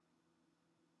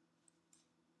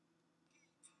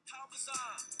Help us up.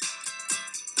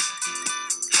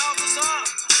 Help us up.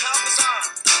 Help us up.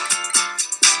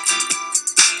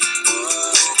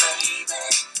 Ooh, baby.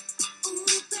 Ooh,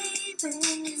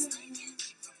 baby.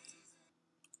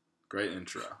 Great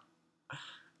intro.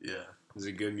 Yeah. It was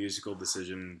a good musical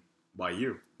decision by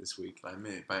you this week. By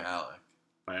me. By Alec.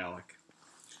 By Alec.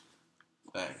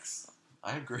 Thanks.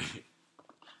 I agree.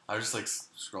 I was just like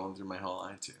scrolling through my whole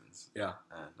iTunes. Yeah.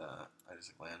 And I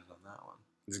just like landed on that one.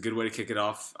 It's a good way to kick it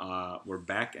off. We're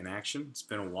back in action. It's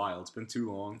been a while. It's been too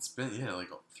long. It's been, like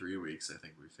 3 weeks, I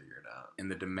think we figured out.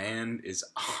 And the demand is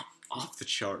off the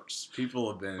charts. People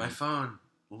have been... My phone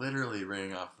literally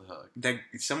rang off the hook.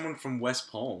 Someone from West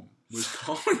Palm was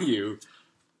calling you.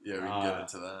 Yeah, we can get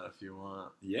into that if you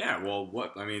want. Yeah, well,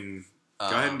 what? I mean, go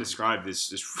ahead and describe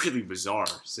this really bizarre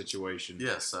situation.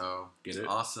 Yeah, so Get it?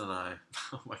 Austin and I...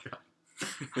 Oh my god.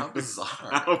 How bizarre.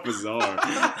 How bizarre.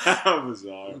 How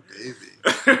bizarre. Baby.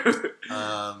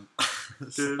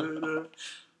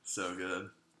 So good.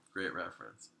 Great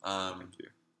reference. Thank you.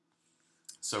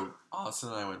 So Austin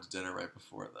and I went to dinner right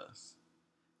before this.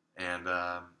 And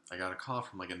I got a call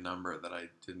from like a number that I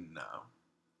didn't know.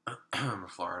 A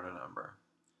Florida number.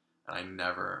 And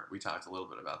we talked a little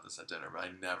bit about this at dinner, but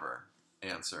I never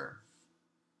answer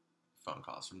phone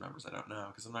calls from numbers I don't know.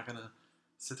 Because I'm not going to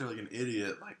sit there like an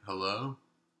idiot, like, hello?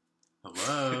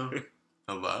 Hello?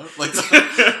 Hello? Like,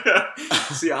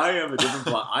 see, I have a different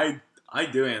plot. I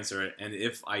do answer it, and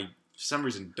if I, for some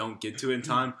reason, don't get to it in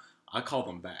time, I call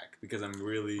them back because I'm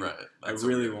really, right. I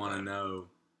really want to know.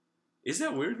 Is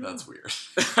that weird? Though? That's weird.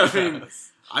 I mean,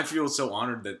 I feel so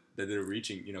honored that they're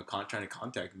reaching, trying to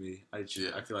contact me. I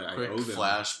feel like Quick I owe them.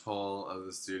 Flash poll of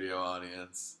the studio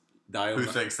audience. Dial Who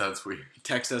thinks that's weird?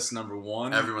 Text us number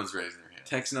 1. Everyone's raising their hand.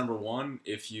 Text number 1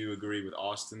 if you agree with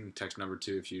Austin. Text number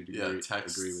 2 if you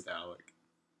agree with Alec.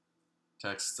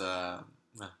 Text, whatever.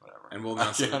 And we'll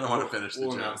announce. I don't want to finish.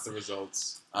 We'll announce the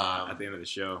results at the end of the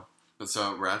show. But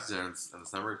so we're at dinner, and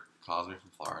this number calls me from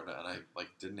Florida, and I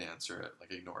didn't answer it,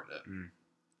 ignored it.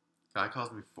 Guy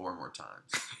calls me 4 more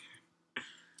times,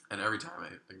 and every time I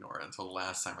ignore it until the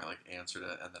last time I answered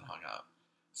it and then hung up.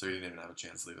 So he didn't even have a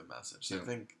chance to leave a message. So I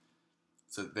think.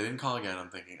 So they didn't call again. I'm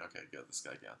thinking, okay, good, this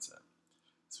guy gets it.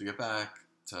 So we get back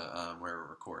to where we're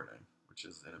recording, which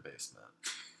is in a basement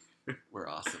where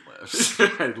Austin lives.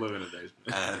 I live in a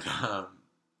basement. And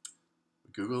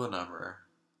Google the number,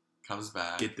 comes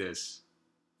back. Get this.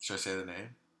 Should I say the name?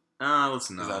 Let's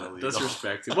Is that not. illegal?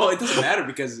 Disrespect. Well, it doesn't matter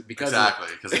because exactly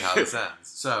because of how this ends.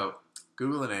 So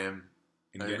Google the name,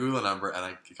 and Google the number,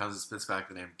 and it comes and spits back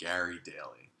the name Gary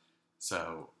Daly.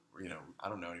 So I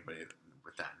don't know anybody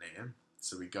with that name.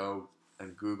 So we go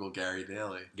and Google Gary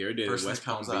Daly. Gary Daly, First West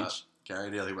Palm Beach. Gary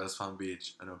Daly, West Palm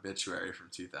Beach, an obituary from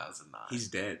 2009. He's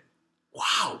dead.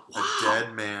 Wow. A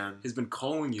dead man has been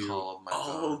calling you called my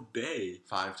all phone day.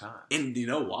 5 times. And you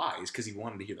know why? It's because he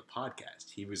wanted to hear the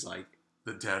podcast. He was like...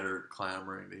 The dead are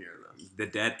clamoring to hear this. The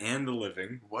dead and the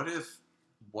living. What if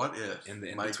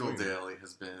in Michael between. Daly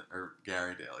has been, or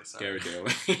Gary Daly, sorry. Gary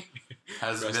Daly.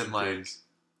 has Rest been in peace.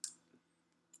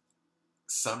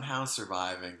 Somehow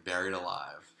surviving, buried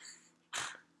alive.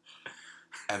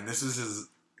 And this is his,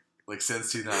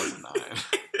 since 2009.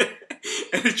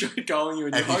 And he tried calling you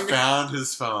and he found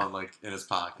his phone, in his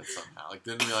pocket somehow.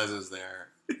 Didn't realize it was there.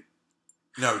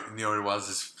 No, you know what it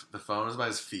was? The phone was by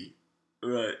his feet.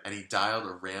 Right. And he dialed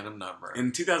a random number.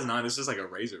 In 2009, this was like a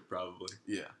Razor, probably.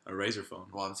 Yeah. A Razor phone.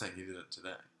 Well, I'm saying he did it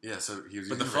today. Yeah, so he was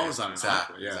But using the phone's not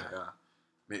exactly. Yeah. I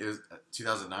mean, it was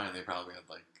 2009. They probably had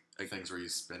things where you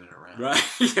spin it around. Right.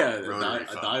 Yeah.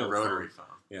 A dial rotary phone.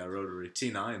 Yeah, rotary.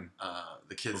 T9.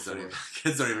 The kids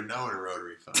don't even know what a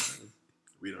rotary phone is.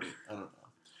 I don't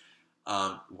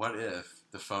know. What if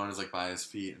the phone is by his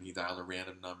feet and he dialed a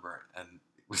random number and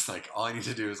it was all I need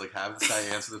to do is have this guy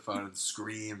answer the phone and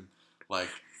scream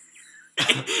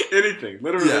anything,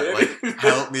 literally. Yeah, anything.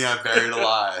 Help me, I'm buried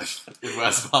alive in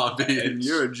West Palm Beach. And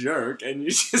you're a jerk, and you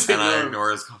just I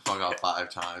ignore his phone call 5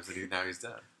 times, and now he's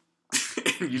dead.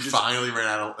 You just finally ran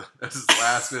out of his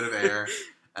last bit of air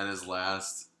and his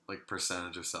last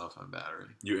percentage of cell phone battery.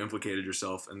 You implicated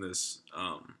yourself in this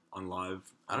on live.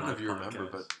 I don't know if you podcast. remember,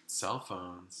 but cell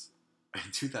phones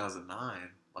in 2009,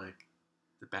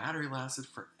 the battery lasted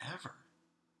forever.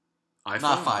 iPhones?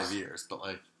 Not 5 years, but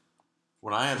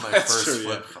when I had my That's first true,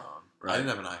 flip yeah. phone, Right. I didn't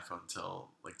have an iPhone until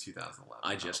 2011.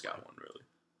 I just got one, really.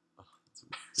 Oh,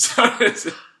 that's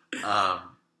So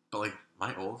but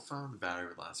my old phone, the battery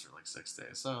would last for 6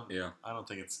 days. So yeah, I don't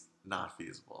think it's not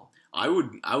feasible. I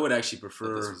would actually But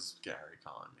prefer. this was Gary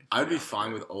calling me. I would be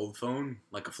fine with old phone,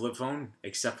 like a flip phone,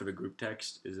 except for the group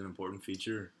text is an important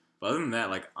feature. But other than that,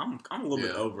 like I'm a little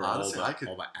bit over Honestly,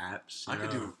 all the apps. I could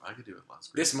do with less.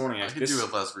 Group This morning, I could do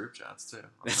with less group chats too.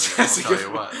 I'll That's tell a you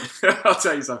good what. I'll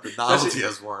tell you something. Novelty Especially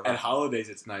has worn at off. holidays,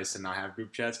 it's nice to not have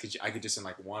group chats because I could just send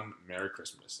like one Merry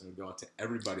Christmas and go out to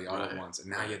everybody all at once.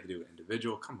 And now you have to do it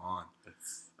individual. Come on.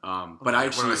 But I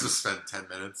actually what, I just spent 10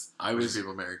 minutes. Wishing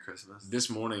people Merry Christmas. This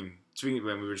morning. Speaking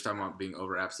when we were just talking about being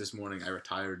over apps, this morning I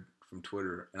retired from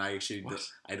Twitter and I actually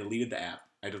I deleted the app.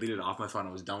 I deleted it off my phone.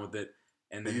 I was done with it.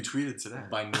 And then you tweeted today.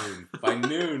 By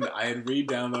noon, I had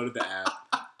re-downloaded the app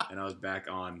and I was back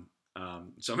on.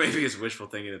 So maybe it's wishful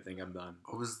thinking to think I'm done.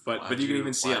 But you can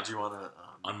even see it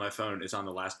on my phone. It's on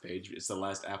the last page. It's the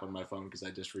last app on my phone because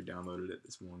I just re-downloaded it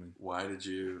this morning. Why did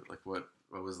you what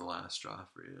was the last straw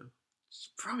for you? It's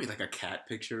probably like a cat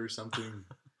picture or something.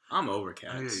 I'm over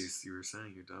cats. Oh yeah, you were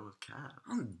saying you're done with cats.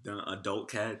 I'm done.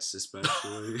 Adult cats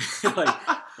especially. Like,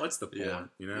 what's the point? Yeah,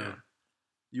 you know. Yeah.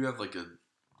 You have like a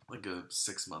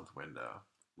 6-month window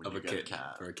when of you a get kitten, a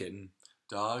cat. for a kitten.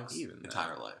 Dogs, Even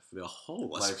entire life. The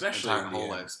whole entire whole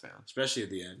lifespan. Especially at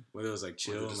the end, when it was like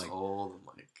chill they're and just like old and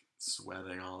like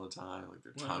sweating all the time. Like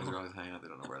their tongues are always hanging out. They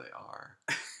don't know where they are.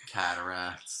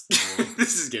 Cataracts.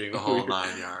 This is getting the weird. whole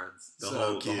 9 yards. The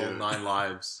whole 9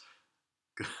 lives.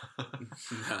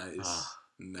 Nice.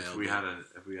 If we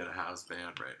had a house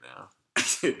band right now,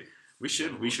 we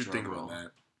should think about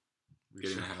that.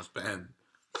 Getting a house band.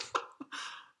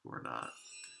 We're not.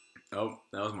 Oh,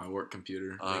 that was my work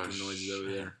computer making noises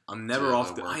over there. I'm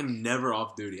I'm never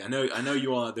off duty. I know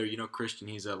you all out there. You know Christian.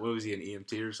 He's what was he, an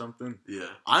EMT or something? Yeah.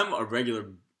 I'm a regular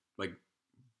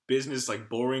business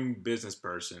boring business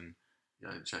person. You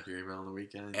gotta check your email on the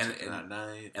weekend and at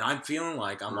night. And I'm feeling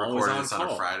like I'm We're always on this call.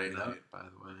 on a Friday night, by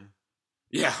the way.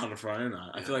 Yeah, on a Friday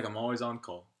night. Yeah. I feel like I'm always on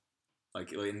call.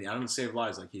 Like I don't save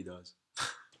lives like he does.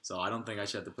 So I don't think I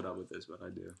should have to put up with this, but I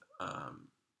do.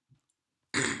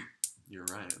 You're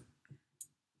right.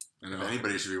 I know. If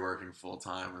anybody should be working full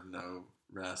time with no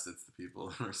rest, it's the people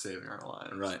who are saving our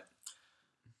lives. Right.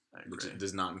 I agree. Which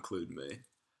does not include me.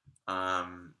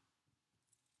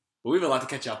 But we have a lot to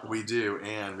catch up on. We do,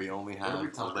 and we only have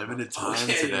a limited time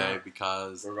today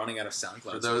because we're running out of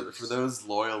SoundCloud. For those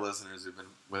loyal listeners who've been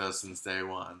with us since day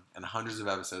one, and hundreds of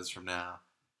episodes from now,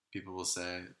 people will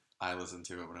say, I listened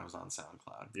to it when I was on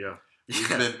SoundCloud. Yeah.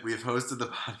 We've hosted the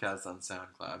podcast on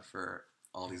SoundCloud for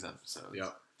all these episodes.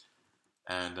 Yeah.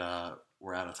 And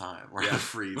we're out of time. We're out of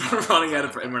free time. We're running out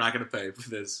of and we're not going to pay for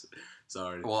this.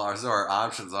 Sorry. Well, our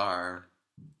options are,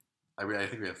 I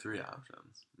think we have 3 options.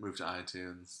 Move to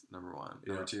iTunes, number 1.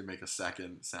 Number 2, make a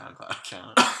second SoundCloud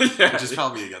account, which is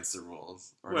probably against the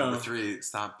rules. Or number 3,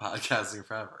 stop podcasting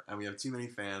forever. And we have too many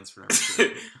fans for number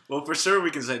 2. Well, for sure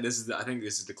we can say I think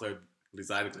this is declared, at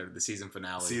least I declared, the season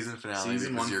finale. Season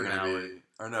 1 finale.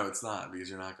 Or no, it's not, because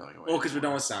you're not going away. Well, because we're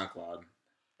done with SoundCloud.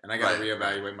 And I got to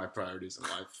reevaluate my priorities in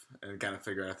life and kind of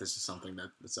figure out if this is something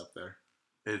that's up there.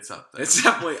 It's up there. It's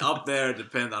definitely up there. It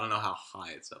depends. I don't know how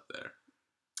high it's up there.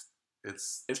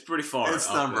 It's pretty far.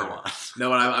 It's number there. 1. No,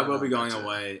 but I will be going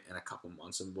away in a couple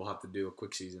months, and we'll have to do a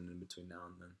quick season in between now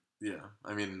and then. Yeah,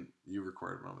 I mean, you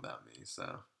recorded one without me,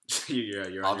 so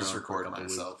you're. I'll just record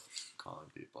myself calling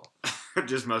people.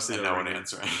 Just mostly and no one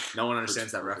answering. No one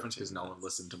understands that reference because no one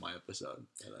listened to my episode.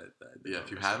 Yeah,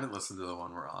 if you haven't listened to the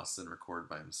one where Austin recorded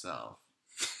by himself,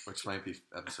 which might be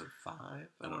episode 5, I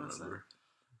don't remember.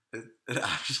 It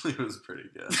actually was pretty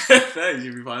good. Thanks,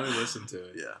 you finally listened to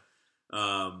it.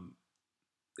 Yeah.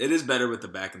 It is better with the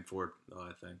back and forth, though.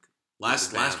 I think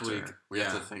last week we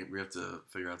have to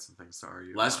figure out some things to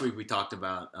argue. Last week we talked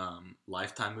about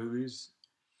Lifetime movies,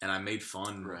 and I made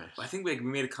fun. Right. I think we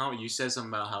made a comment. You said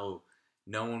something about how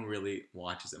no one really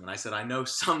watches them, and I said I know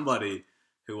somebody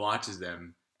who watches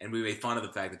them, and we made fun of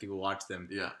the fact that people watch them.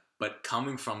 Yeah. But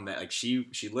coming from that, like she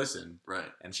listened, right,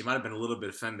 and she might have been a little bit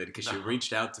offended because she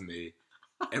reached out to me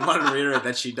and wanted to reiterate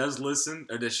that she does listen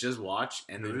or that she does watch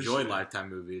and enjoy Lifetime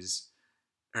movies.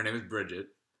 Her name is Bridget.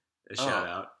 A shout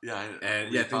out. Yeah,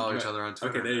 and we follow each other on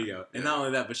Twitter. Okay, there you go. And not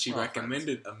only that, but she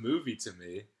recommended a movie to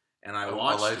me, and I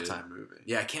watched a Lifetime movie.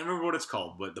 Yeah, I can't remember what it's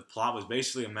called, but the plot was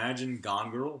basically imagine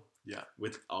Gone Girl. Yeah.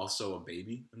 With also a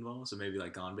baby involved, so maybe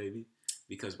like Gone Baby,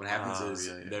 because what happens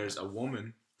is there's a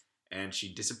woman, and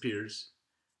she disappears,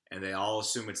 and they all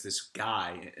assume it's this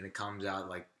guy, and it comes out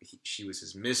like she was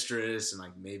his mistress, and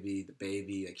like maybe the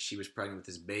baby, like she was pregnant with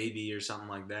his baby or something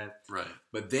like that. Right.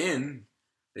 But then.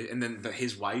 And then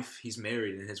his wife, he's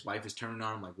married, and his wife is turning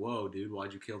on him like, whoa, dude,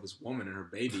 why'd you kill this woman and her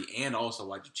baby? And also,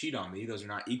 why'd you cheat on me? Those are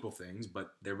not equal things,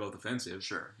 but they're both offensive.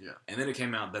 Sure, yeah. And then it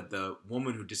came out that the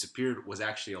woman who disappeared was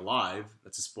actually alive.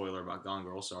 That's a spoiler about Gone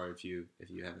Girl. Sorry if you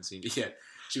haven't seen it yet.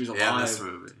 She was alive this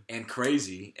movie. And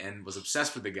crazy and was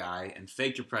obsessed with the guy and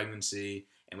faked her pregnancy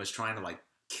and was trying to like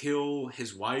kill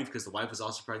his wife because the wife was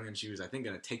also pregnant. She was, I think,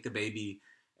 gonna take the baby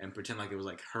and pretend like it was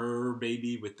like her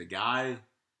baby with the guy.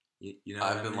 You know,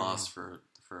 I've been lost for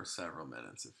several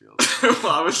minutes. It feels like.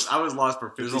 Well, I was lost for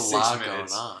 56 There's a lot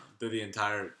minutes going on. through the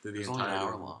entire It's only an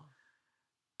hour long.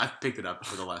 I picked it up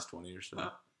for the last 20 or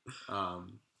so.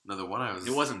 No, the one it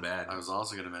wasn't bad. I was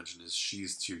also going to mention is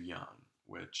She's Too Young,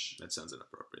 which that sounds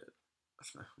inappropriate.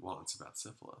 Well, it's about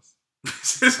syphilis.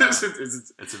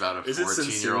 It's about a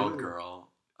 14-year-old girl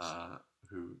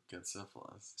who gets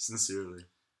syphilis. Sincerely.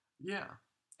 Yeah,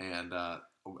 and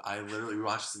we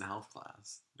watched this in health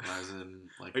class when I was in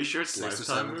like. Are you sure it's 6th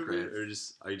or 7th grade? Or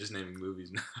are you just naming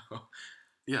movies now?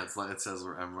 Yeah, it's like it says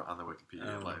on the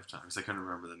Wikipedia Lifetime because I couldn't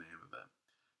remember the name of it.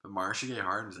 But Marcia Gay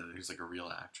Harden's in it, who's like a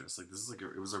real actress. Like this is like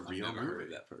it was a real I've never movie. heard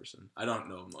of that person. I don't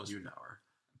know most. You know her.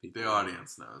 People the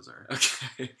audience knows her.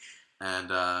 Okay.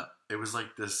 And it was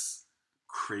like this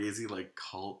crazy like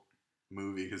cult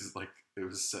movie because like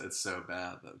it's so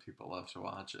bad that people love to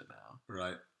watch it now.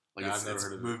 Right. Like yeah, it's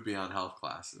heard of moved beyond health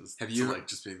classes. Have you like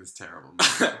just being this terrible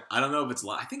movie? I don't know if it's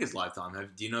I think it's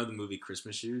Lifetime. Do you know the movie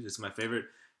Christmas Shoes? It's my favorite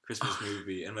Christmas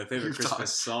movie and my favorite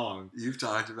Christmas song. You've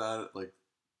talked about it like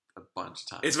a bunch of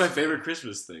times. It's my favorite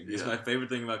Christmas thing. Yeah. It's my favorite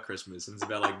thing about Christmas. And it's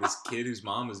about like this kid whose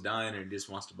mom is dying and he just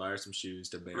wants to buy her some shoes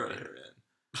to bury her in.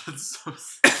 That's so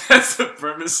That's the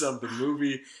premise of the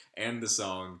movie and the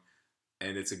song.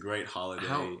 And it's a great holiday.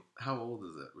 How old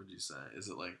is it, would you say? Is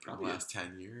it like probably the last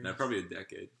 10 years? No, probably a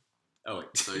decade. Oh,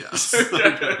 wait. So, yes.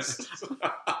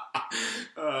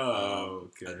 Oh,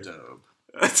 okay. Adobe.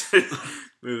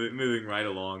 moving right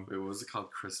along. Wait, what was it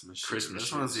called? Christmas Shoes? Christmas I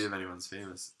just want to Shoes. see if anyone's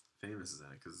famous is in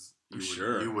it, because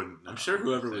you wouldn't know. I'm sure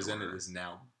whoever was in it is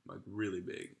now like really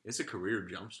big. It's a career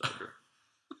jump starter.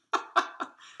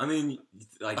 I mean,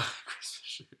 like Christmas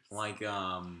Shoes. Like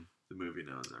the movie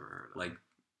no one's ever heard of. Like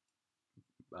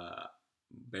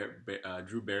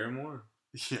Drew Barrymore.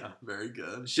 Yeah, very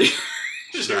good.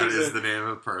 That is the name of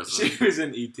a person. She was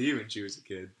in E.T. when she was a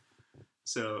kid.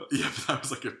 So yeah, but that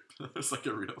was like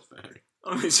a real thing.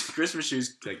 I mean, Christmas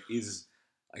Shoes like is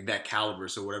like that caliber.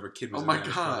 So whatever kid was oh my in that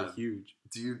is god, probably huge.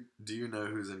 Do you know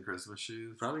who's in Christmas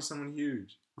Shoes? Probably someone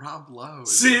huge. Rob Lowe.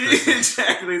 See,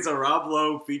 exactly. It's a Rob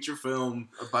Lowe feature film.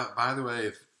 By the way,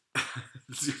 if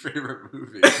it's your favorite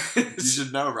movie, you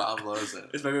should know Rob Lowe's in it.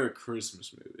 It's my favorite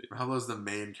Christmas movie. Rob Lowe's the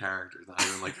main character, not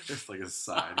even like just like a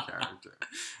side character.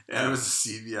 Yeah. And it was a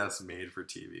CBS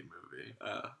made-for-TV movie.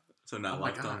 So not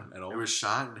Lifetime at all. It was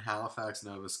shot in Halifax,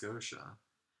 Nova Scotia,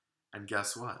 and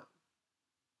guess what?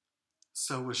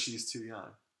 So was She's Too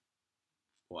Young.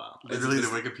 Wow. Literally, the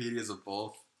Wikipedias of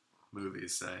both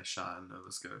movies say shot in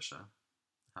Nova Scotia.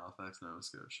 Halifax, Nova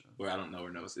Scotia. Where I don't know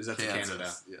where Nova Is that Kansas.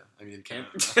 Canada? Yeah, I mean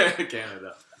Canada.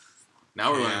 Canada.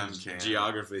 Now we're learning Canada.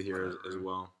 geography here as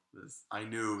well. I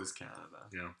knew it was Canada.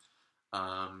 Yeah.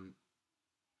 All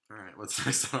right. What's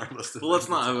next on our list? Well, let's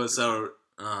not. So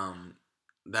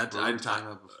that what were we talking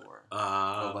about before?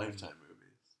 Lifetime movies.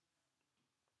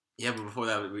 Yeah, but before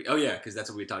that, because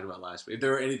that's what we talked about last week.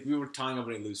 If we were tying up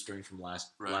any loose strings from last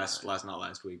not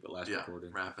last week, but last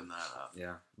recording. Wrapping that up.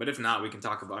 Yeah, but if not, we can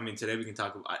talk about. I mean, today we can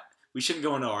talk about. We shouldn't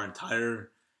go into our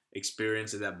entire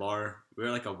experience at that bar. We were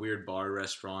at like a weird bar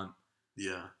restaurant.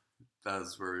 Yeah, that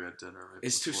was where we had dinner. Right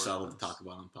it's too subtle to talk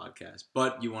about on podcast,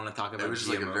 but you want to talk about. It was just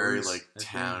GMOs, like a very like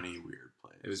towny weird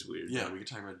place. It was weird. Yeah, we could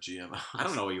talk about GMOs. I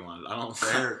don't know what you wanted. I don't.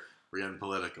 Fair. We're getting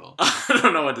political. I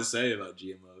don't know what to say about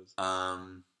GMOs.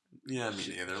 Yeah,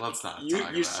 me neither. Let's not talk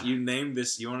about it. You named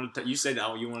this. You said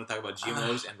you want to talk about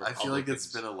GMOs and Republicans. I feel like it's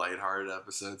been a lighthearted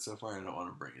episode so far. I don't want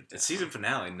to bring it down. It's season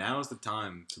finale. Now is the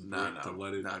time to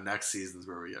let it. No, next season's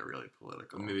where we get really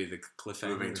political. Maybe the cliffhanger.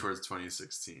 Moving towards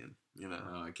 2016. You know.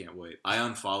 Oh, I can't wait. I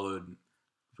unfollowed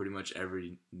pretty much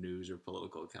every news or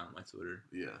political account on my Twitter.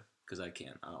 Yeah. Because I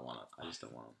can't. I don't want to. I just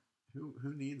don't want them.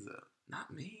 Who needs it?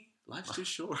 Not me. Life's too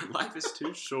short. Life is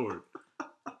too short.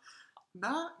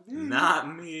 Not me.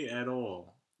 Not me at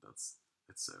all. It's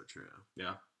so true.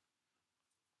 Yeah.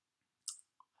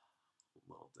 A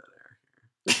little dead air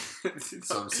here.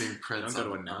 So I'm seeing Prince. I'm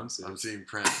going to announce it. I'm seeing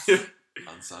Prince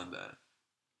on Sunday.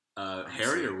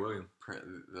 Harry or William?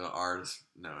 The artist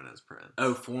known as Prince.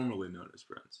 Oh, formerly known as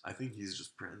Prince. I think he's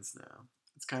just Prince now.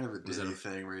 It's kind of a Disney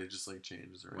thing where he just like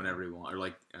changes around whenever he wants, or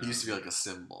like he used to be like a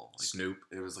symbol. Like, Snoop.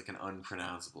 It was like an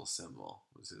unpronounceable symbol.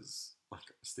 Was his like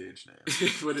stage name?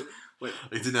 Wait,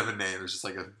 it didn't have a name. It was just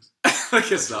like a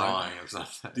like a drawing of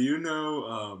something. Do you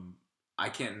know? I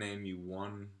can't name you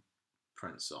one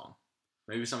Prince song.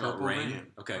 Maybe something about rain.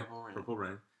 Okay, Purple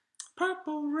Rain.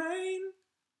 Purple Rain.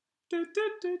 That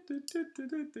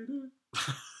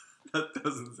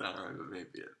doesn't sound right, but maybe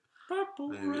it. Purple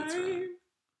Rain.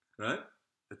 Right?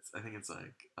 I think it's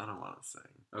like I don't want to sing,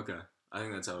 Okay. I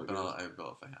think that's how it but goes. I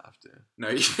will if I have to. No,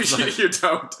 you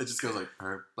don't. It just goes like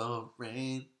purple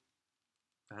rain.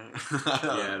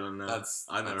 I don't know.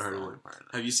 I've never heard of it.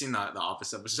 Have you seen the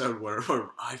Office episode where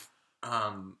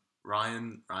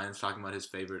Ryan's talking about his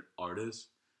favorite artist,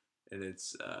 and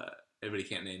it's everybody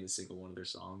can't name a single one of their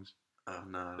songs. Oh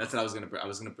no. That's what I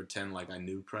was gonna pretend like I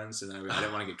kneue Prince, and then I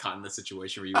didn't want to get caught in the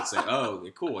situation where you would say, "Oh,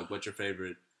 okay, cool. Like, what's your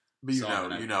favorite?" But you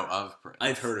know of Prince.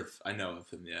 I know of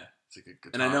him, yeah. It's like a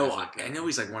guitar. And I know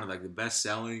he's like one of like the best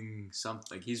selling something.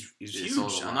 Like he's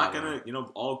huge. I'm not gonna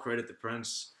all credit to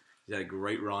Prince. He's had a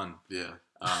great run. Yeah.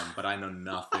 But I know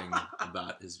nothing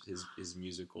about his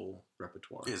musical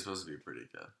repertoire. He's supposed to be pretty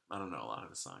good. I don't know a lot of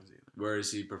his songs either. Where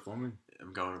is he performing?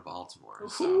 I'm going to Baltimore.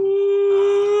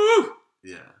 So,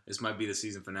 yeah. This might be the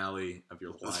season finale of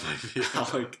your life. This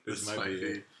might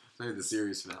be the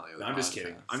series finale. Of the I'm just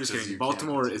kidding. I'm just kidding.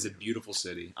 Baltimore is a beautiful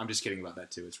city. I'm just kidding about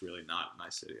that too. It's really not a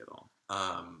nice city at all.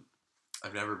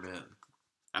 I've never been.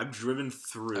 I've driven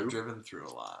through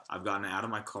a lot. I've gotten out of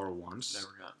my car once.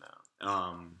 Never gotten out.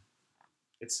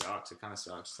 It sucks. It kind of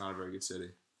sucks. It's not a very good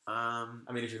city. I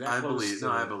mean, if you're that close,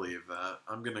 I believe that.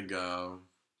 I'm gonna go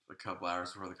a couple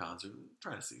hours before the concert and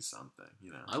try to see something.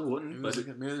 I wouldn't. Maybe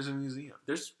there's a museum.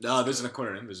 There's an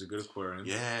aquarium. There's a good aquarium.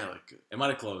 Yeah, it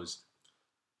might have closed.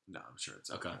 No, I'm sure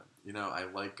it's okay. I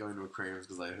like going to aquariums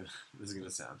because this is gonna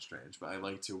sound strange, but I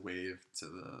like to wave to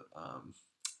the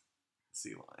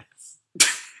sea lions.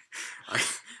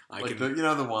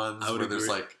 The ones where there's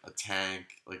like a tank,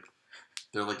 like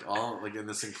they're like all like in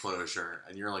this enclosure,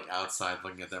 and you're like outside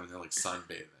looking at them, and they're like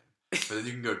sunbathing. But then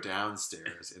you can go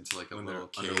downstairs into like a little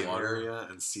cave area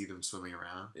and see them swimming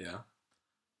around. Yeah,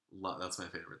 that's my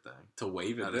favorite thing. To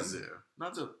wave at them? At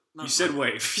a zoo. You said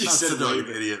wave. You said like an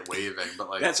idiot waving, but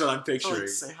like that's what I'm picturing. Like,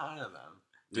 say hi to them.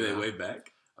 Do they wave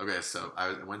back? Okay, so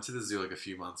I went to the zoo like a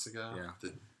few months ago. Yeah.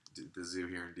 The zoo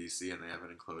here in DC, and they have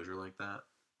an enclosure like that.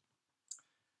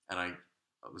 And I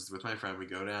was with my friend. We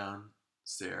go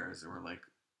downstairs, and we're like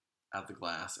at the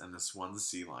glass, and this one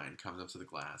sea lion comes up to the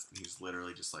glass, and he's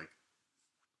literally just like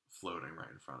floating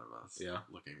right in front of us. Yeah,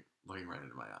 looking right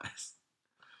into my eyes.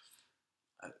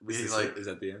 Is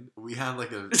that the end? We had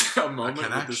like a moment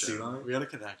with the sea lion. We had a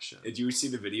connection. Did you see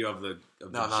the video of the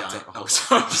no, giant?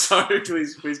 I'm sorry.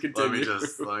 Please continue. Let me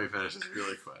finish this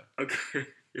really quick. Okay.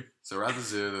 So we're at the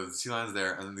zoo. The sea lion's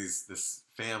there, and then this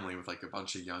family with like a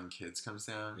bunch of young kids comes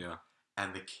down. Yeah.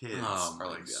 And the kids are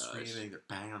like screaming. They're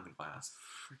banging on the glass.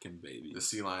 Freaking baby. The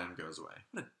sea lion goes away.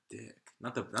 What a dick.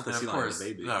 Not the sea lion, the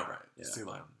baby. No, right. Yeah. The sea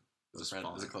lion is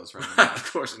a close friend.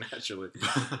 Of course, naturally.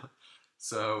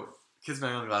 So kids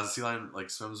bang on the glass. The sea lion like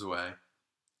swims away,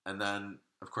 and then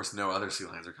of course no other sea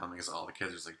lions are coming because all the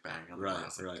kids are just like banging on the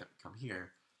glass. Like, come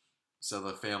here. So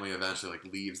the family eventually like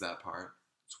leaves that part.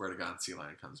 Swear to God, sea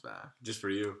lion comes back. Just for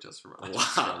you? Just for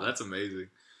Wow, that's amazing.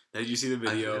 Did you see the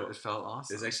video? It felt awesome.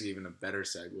 There's actually even a better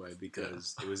segue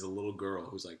because it was a little girl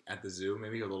who was like at the zoo.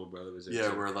 Maybe her little brother was there.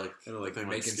 Yeah, we're like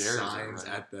making signs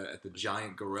at the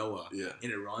giant gorilla. Yeah,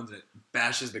 and it runs and it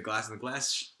bashes the glass, and the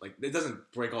glass like it doesn't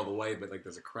break all the way, but like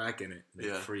there's a crack in it. And they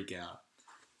freak out,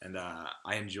 and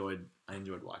I enjoyed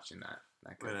watching that.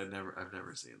 Wait, I've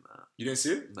never seen that. You didn't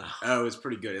see it? No. Oh, it was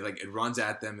pretty good. It runs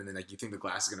at them, and then like you think the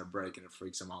glass is gonna break, and it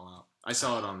freaks them all out. I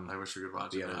saw it on. I wish we could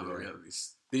watch it now, but we have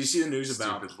these. Did you see the news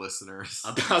about stupid listeners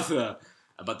about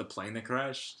the plane that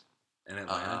crashed in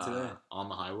Atlanta today on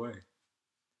the highway?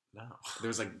 No. There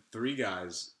was like 3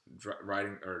 guys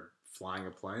riding or flying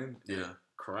a plane. Yeah.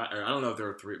 I don't know if there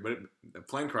were 3, but the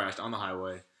plane crashed on the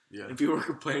highway. Yeah. And people were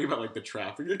complaining about like the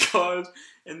traffic it caused,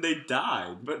 and they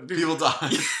died. But people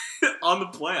died on the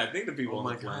plane. I think the people on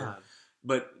the plane. God.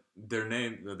 But their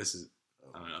name. This is.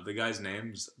 I don't know. The guys'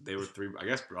 names. They were 3. I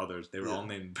guess brothers. They were all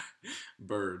named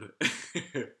Bird.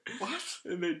 What?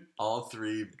 And all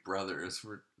 3 brothers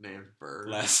were named Bird.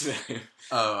 Last name.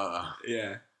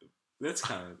 Yeah. That's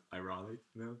kind of ironic,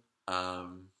 you know?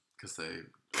 Because they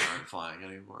aren't flying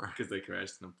anymore. Because they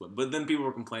crashed in a plane. But then people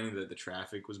were complaining that the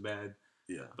traffic was bad.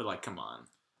 Yeah. But like, come on,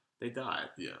 they died.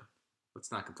 Yeah.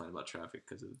 Let's not complain about traffic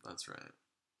because that's right.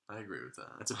 I agree with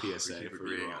that. That's a PSA for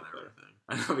you on out there. Everything.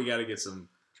 I know we got to get some.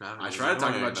 Traffic I tried to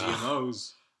talk about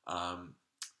GMOs.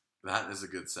 That is a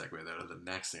good segue though to the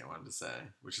next thing I wanted to say,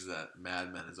 which is that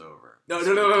Mad Men is over. No,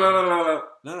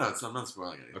 it's I'm not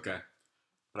spoiling anything. Okay.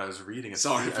 But I was reading a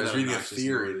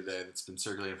theory today that's been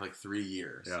circulating for like 3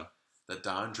 years. Yeah. That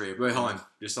Don Draper. Wait, hold on.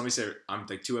 Just let me say, I'm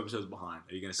like 2 episodes behind.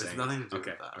 Are you gonna say? It's nothing to do with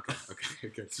that. Okay.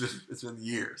 It's been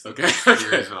years. Okay. The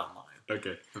theory's been online.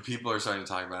 Okay. But people are starting to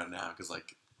talk about it now because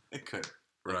like it could.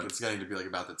 Like, right. It's getting to be like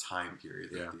about the time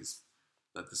period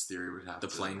that this theory would have. The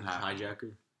plane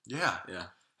hijacker. Yeah. Yeah.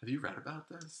 Have you read about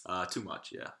this? Too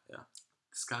much. Yeah.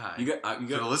 This guy. You got. For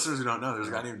the listeners who don't know, there's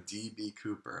a guy named D.B.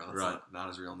 Cooper. That's Right. not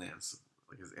his real name. It's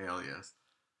like his alias.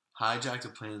 Hijacked a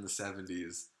plane in the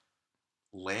 70s.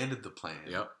 Landed the plane.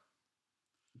 Yep.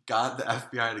 Got the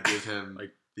FBI to give him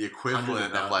like the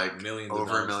equivalent of like millions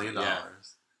over $1 million.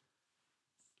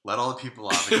 Let all the people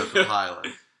off and got the pilot.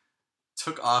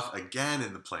 Took off again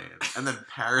in the plane and then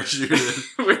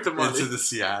parachuted with the money into the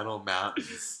Seattle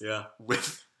mountains. Yeah.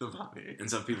 With the money. And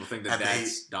some people think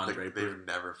that's Don Draper. They've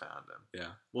never found him. Yeah.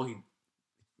 Well, he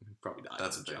probably died.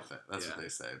 That's what they think. That's what they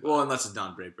say. Well, unless it's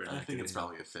Don Draper. I think it's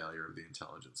probably a failure of the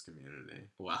intelligence community.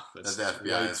 Wow. That's the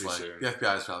FBI is like. The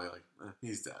FBI is probably like,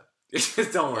 he's dead.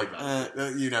 Don't worry about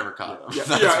it. You never caught him.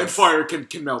 Yeah, and fire can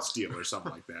melt steel or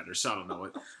something like that, or so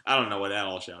I don't know what that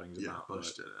all shouting is about.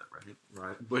 Bush did it, right?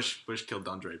 Right. Bush killed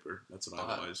Don Draper. That's what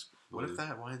I've always. What if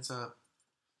that winds up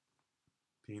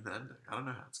being the ending? I don't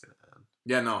know how it's gonna end.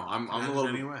 Yeah, no, I'm a little.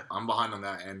 Anyway. I'm behind on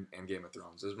that and Game of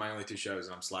Thrones. Those are my only two shows,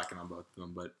 and I'm slacking on both of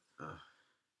them.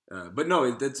 But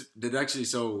no, that's actually.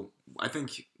 So I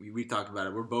think we talked about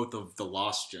it. We're both of the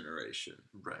Lost generation,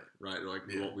 right? Like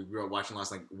we grew up watching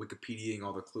Lost, like Wikipediaing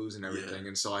all the clues and everything,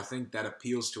 and so I think that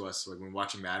appeals to us. Like when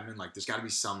watching Mad Men, like there's got to be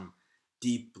some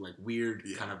deep, like weird,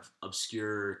 kind of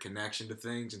obscure connection to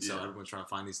things, and so everyone's trying to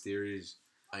find these theories.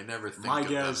 I never think of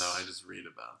them though. I just read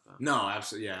about them. No,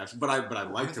 absolutely, yeah, but I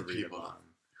like to read about them.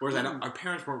 Whereas I know our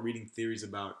parents weren't reading theories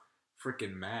about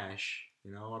frickin' MASH.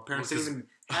 You know, our parents didn't even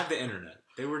have the internet.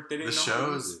 They didn't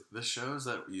know the shows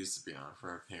that used to be on for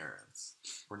our parents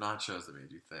were not shows that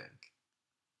made you think.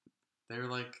 They were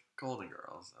like Golden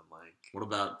Girls and like. What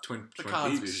about Twin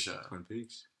Cosby Peaks? Show. Twin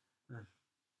Peaks.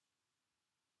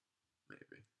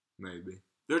 Maybe.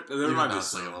 There might be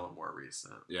some like a little more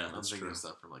recent. Yeah, I'm thinking of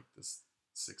stuff from like the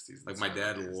 60s. Like my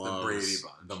dad loves the Brady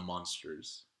Bunch. The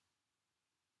Munsters.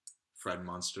 Fred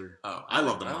Munster. Oh, I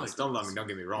love the Munsters. Don't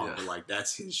get me wrong, but like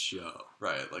that's his show.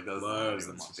 Right, like that's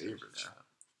his favorite show.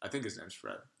 I think his name's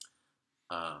Fred.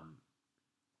 I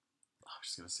was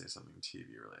just gonna say something TV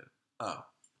related. Oh,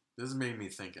 this has made me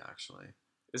think actually.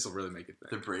 This will really make it think.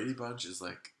 The Brady Bunch is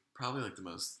like probably like the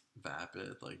most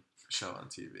vapid like show on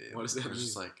TV. What does that mean? It's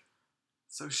just like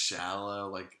so shallow.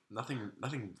 Like nothing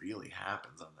really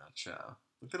happens on that show.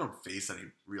 Like they don't face any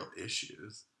real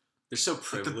issues. They're so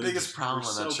privileged. Like the biggest problem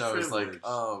on that show is like,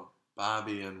 oh,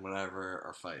 Bobby and whatever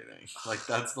are fighting. Like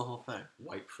that's the whole thing.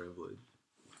 White privilege.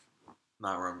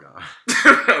 Not where I'm going.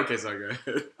 Okay, so go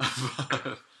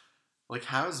ahead. Like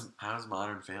how's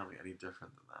Modern Family any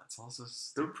different than that? It's also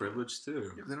they're privileged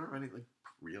too. Yeah, they don't have any like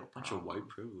real bunch problem. of white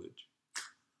privilege.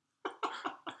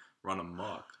 Run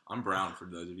amok. I'm brown for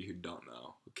those of you who don't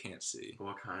know, who can't see.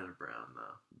 What kind of brown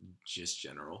though? Just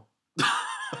general.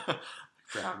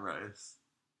 Brown rice.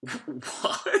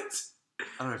 What?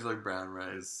 I don't know. I feel like brown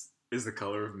rice is the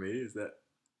color of me. Is that?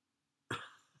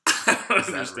 I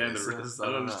don't understand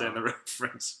the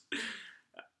reference.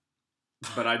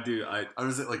 But I do. I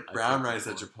was like brown rice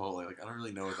at Chipotle. Like I don't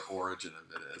really know what the origin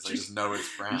of it is. I just know it's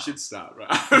brown. You should stop. Right?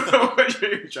 I don't know what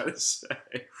you're trying to say.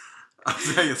 I'm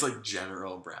saying it's like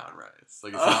general brown rice.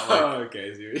 Like it's not like.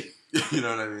 Okay. You know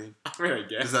what I mean? I mean, I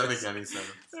guess. Does that make any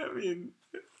sense? I mean,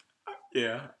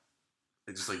 yeah.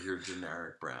 It's just like your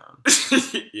generic brown.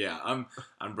 Yeah, I'm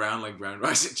brown like brown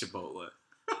rice at Chipotle.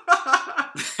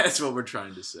 That's what we're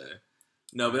trying to say.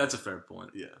 No, but that's a fair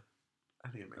point. Yeah, I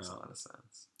think it makes a lot of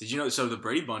sense. Did you know? So the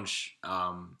Brady Bunch,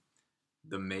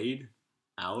 the maid,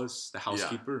 Alice, the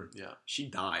housekeeper, yeah, she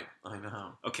died. I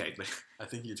know. Okay, but I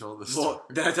think you told this story.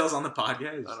 Did I tell us on the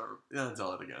podcast? Yeah,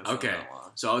 tell it again. Okay,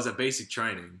 so I was at basic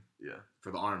training. Yeah.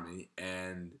 For the Army,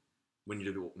 and when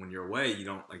you're away, you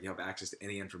don't you have access to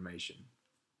any information,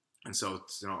 and so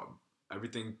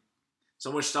everything,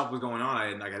 so much stuff was going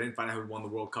on. I didn't find out who won the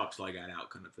World Cup till I got out,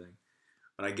 kind of thing.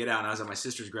 But I get out, and I was at my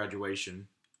sister's graduation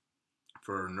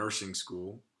for nursing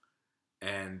school,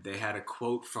 and they had a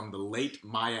quote from the late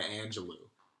Maya Angelou,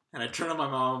 and I turn to my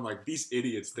mom, I'm like, these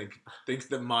idiots thinks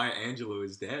that Maya Angelou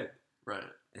is dead, right?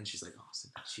 And she's like, oh, so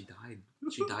she died.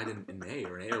 She died in May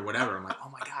or whatever. I'm like, oh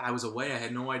my God, I was away. I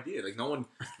had no idea. Like, no one,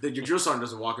 your drill sergeant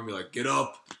doesn't walk and be like, get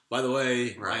up. By the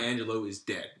way, Maya Angelou is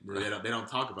dead. They don't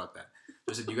talk about that.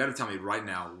 I said, you got to tell me right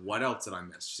now, what else did I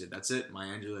miss? She said, that's it, Maya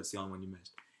Angelou, that's the only one you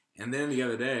missed. And then the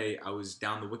other day, I was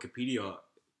down the Wikipedia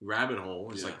rabbit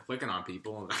hole, just clicking on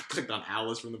people, and I clicked on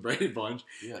Alice from the Brady Bunch,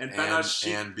 and found out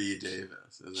Ann B.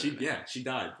 Davis. She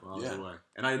died while I was away.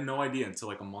 And I had no idea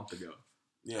until a month ago.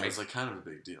 Yeah, it was kind of a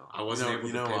big deal. I wasn't able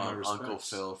to pay my respects. Uncle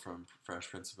Phil from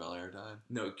Fresh Prince of Bel-Air died?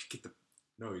 No,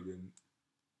 no, he didn't.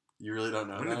 You really don't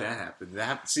know when did that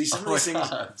happen? See, some of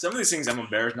these things I'm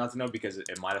embarrassed not to know because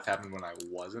it might have happened when I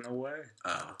wasn't away.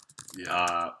 Oh,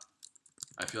 yeah.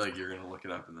 I feel like you're gonna look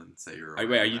it up and then say you're.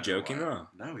 Wait, are you joking though?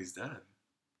 No, he's dead.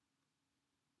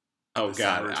 Oh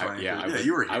December God!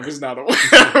 you were here. I was not aware.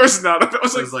 I was not. That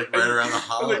was like right around the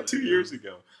holiday. Like 2 years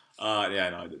ago. Yeah,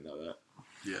 no, I didn't know that.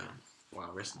 Yeah.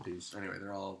 Wow, rest in peace. Anyway,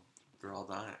 they're all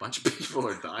dying. A bunch of people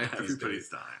are dying. Everybody's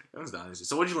dying. Everyone's dying.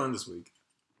 So what did you learn this week?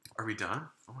 Are we done?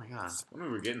 Oh my God. I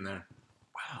mean, we're getting there.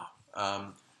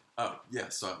 Wow. Oh yeah.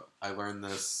 So I learned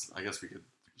this. I guess we could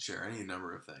share any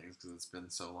number of things because it's been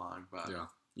so long. But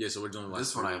yeah. So we're doing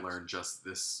this one. I learned just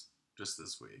this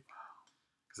week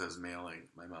because I was mailing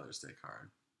my Mother's Day card.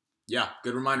 Yeah,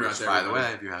 good reminder out there. By the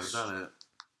way, if you haven't done it,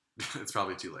 it's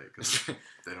probably too late because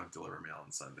they don't deliver mail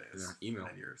on Sundays. Yeah, email.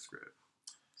 And you're screwed.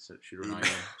 So shoot her an email.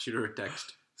 Shoot her a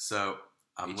text. So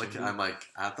I'm like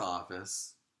at the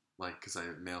office, like because I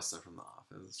mail stuff from the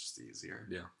office. It's just easier.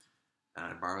 Yeah. And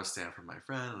I borrow a stamp from my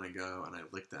friend, and I go and I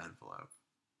lick the envelope.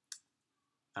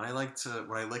 And I like to,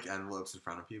 when I lick envelopes in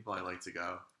front of people, I like to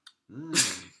go,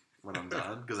 when I'm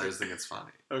done because I just think it's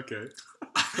funny. Okay.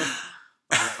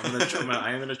 I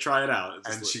am gonna try it out.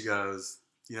 And she goes,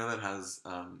 you know that has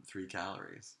 3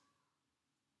 calories.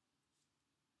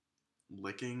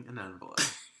 Licking an envelope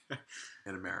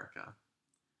in America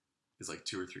is like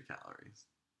 2 or 3 calories.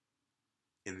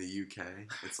 In the UK,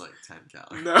 it's like 10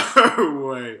 calories. No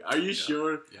way. Are you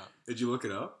sure? Yeah. Did you look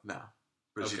it up? No,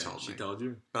 but okay, she told me. She told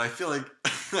you. But I feel like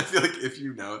if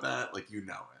you know that, like you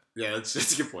know it. Yeah,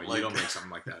 that's a good point. Like, you don't make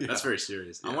something like that. Yeah. That's very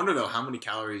serious. Yeah. I wonder though how many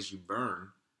calories you burn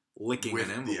licking with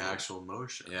an envelope. the actual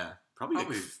motion. Yeah,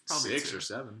 probably 6 2. or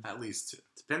 7. At least 2.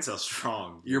 Depends how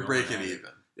strong You're breaking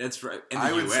even. That's right. In I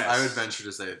the US, I would venture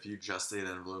to say if you just ate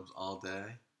envelopes all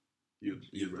day, you'd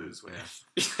lose weight.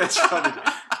 Yeah. That's probably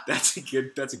that's a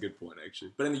good point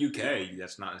actually. But in the UK,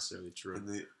 that's not necessarily true.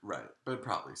 Right, but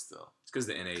probably still. It's because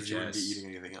the NHS. Because you wouldn't be eating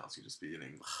anything else. You'd just be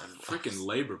eating envelopes. Freaking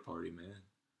Labour Party, man.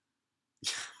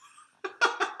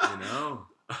 You know,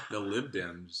 the Lib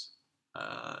Dems.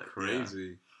 Crazy.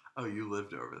 Yeah. Oh, you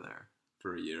lived over there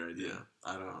for a year. I did. Yeah,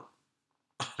 I don't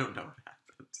know what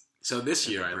happened. So this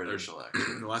year, I British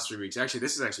learned the last 3 weeks. Actually,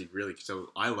 this is actually really.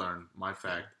 So I learned my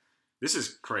fact. This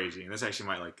is crazy, and this actually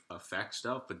might like affect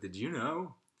stuff. But did you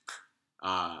know?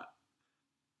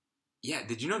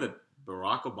 Did you know that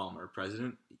Barack Obama, our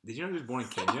president? Did you know he was born in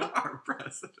Kenya? Our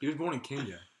president. He was born in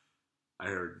Kenya. I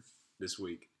heard this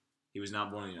week. He was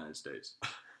not born in the United States.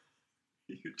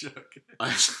 You're joking. I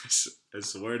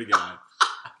swear to God.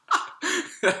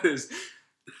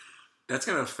 That's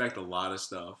going to affect a lot of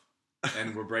stuff.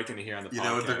 And we're breaking it here on the podcast. You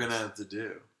know what they're going to have to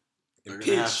do? They're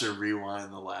going to have to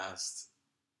rewind the last,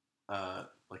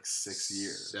 6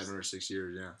 years. 7 or 6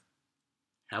 years,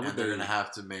 yeah. They're going to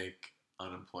have to make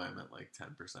unemployment like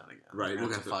 10% again. Right. We'll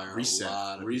have to fire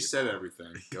reset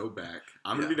everything. Go back.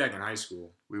 I'm going to be back in high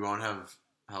school. We won't have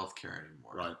health care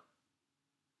anymore. Right.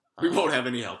 We won't have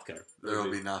any health care. There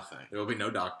will be nothing. There will be no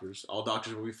doctors. All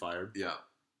doctors will be fired. Yeah.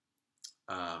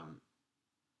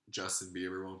 Justin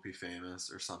Bieber won't be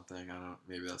famous or something.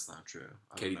 Maybe that's not true.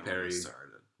 Katy Perry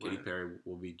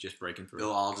will be just breaking through.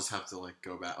 They'll all just have to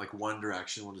go back. Like One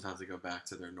Direction will just have to go back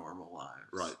to their normal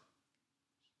lives. Right.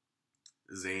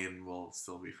 Zayn will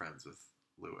still be friends with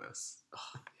Lewis. Oh,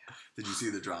 yeah. Did you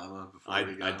see the drama before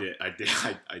we go?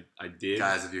 I did.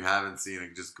 Guys, if you haven't seen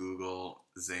it, just Google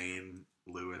Zayn,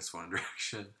 Lewis, One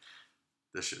Direction.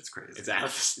 This shit's crazy. It's out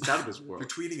of this world. They're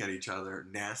tweeting at each other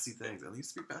nasty things, and they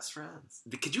used to be best friends.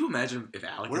 Could you imagine if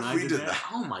Alec and I did that?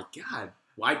 Oh my God!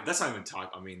 Why? That's not even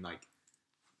talk. I mean, like,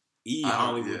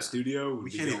 Hollywood studio would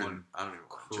be going I don't even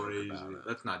want to crazy. joke about it.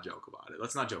 Let's not joke about it.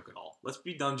 Let's not joke at all. Let's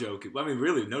be done joking. I mean,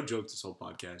 really, no jokes this whole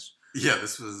podcast. Yeah,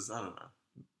 this was, I don't know.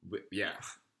 But, yeah.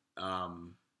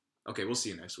 Okay, we'll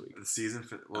see you next week. The season,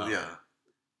 yeah.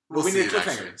 We need a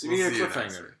cliffhanger. We need a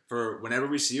cliffhanger for whenever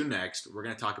we see you next. We're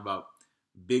gonna talk about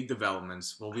big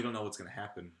developments. Well, we don't know what's gonna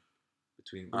happen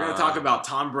between. We're gonna talk about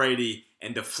Tom Brady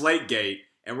and Deflategate,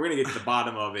 and we're gonna get to the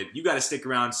bottom of it. You got to stick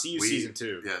around. See you season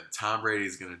 2. Yeah, Tom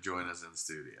Brady's gonna join us in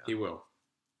studio. He will.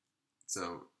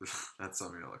 So that's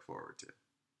something to look forward to.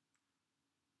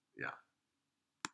 Yeah.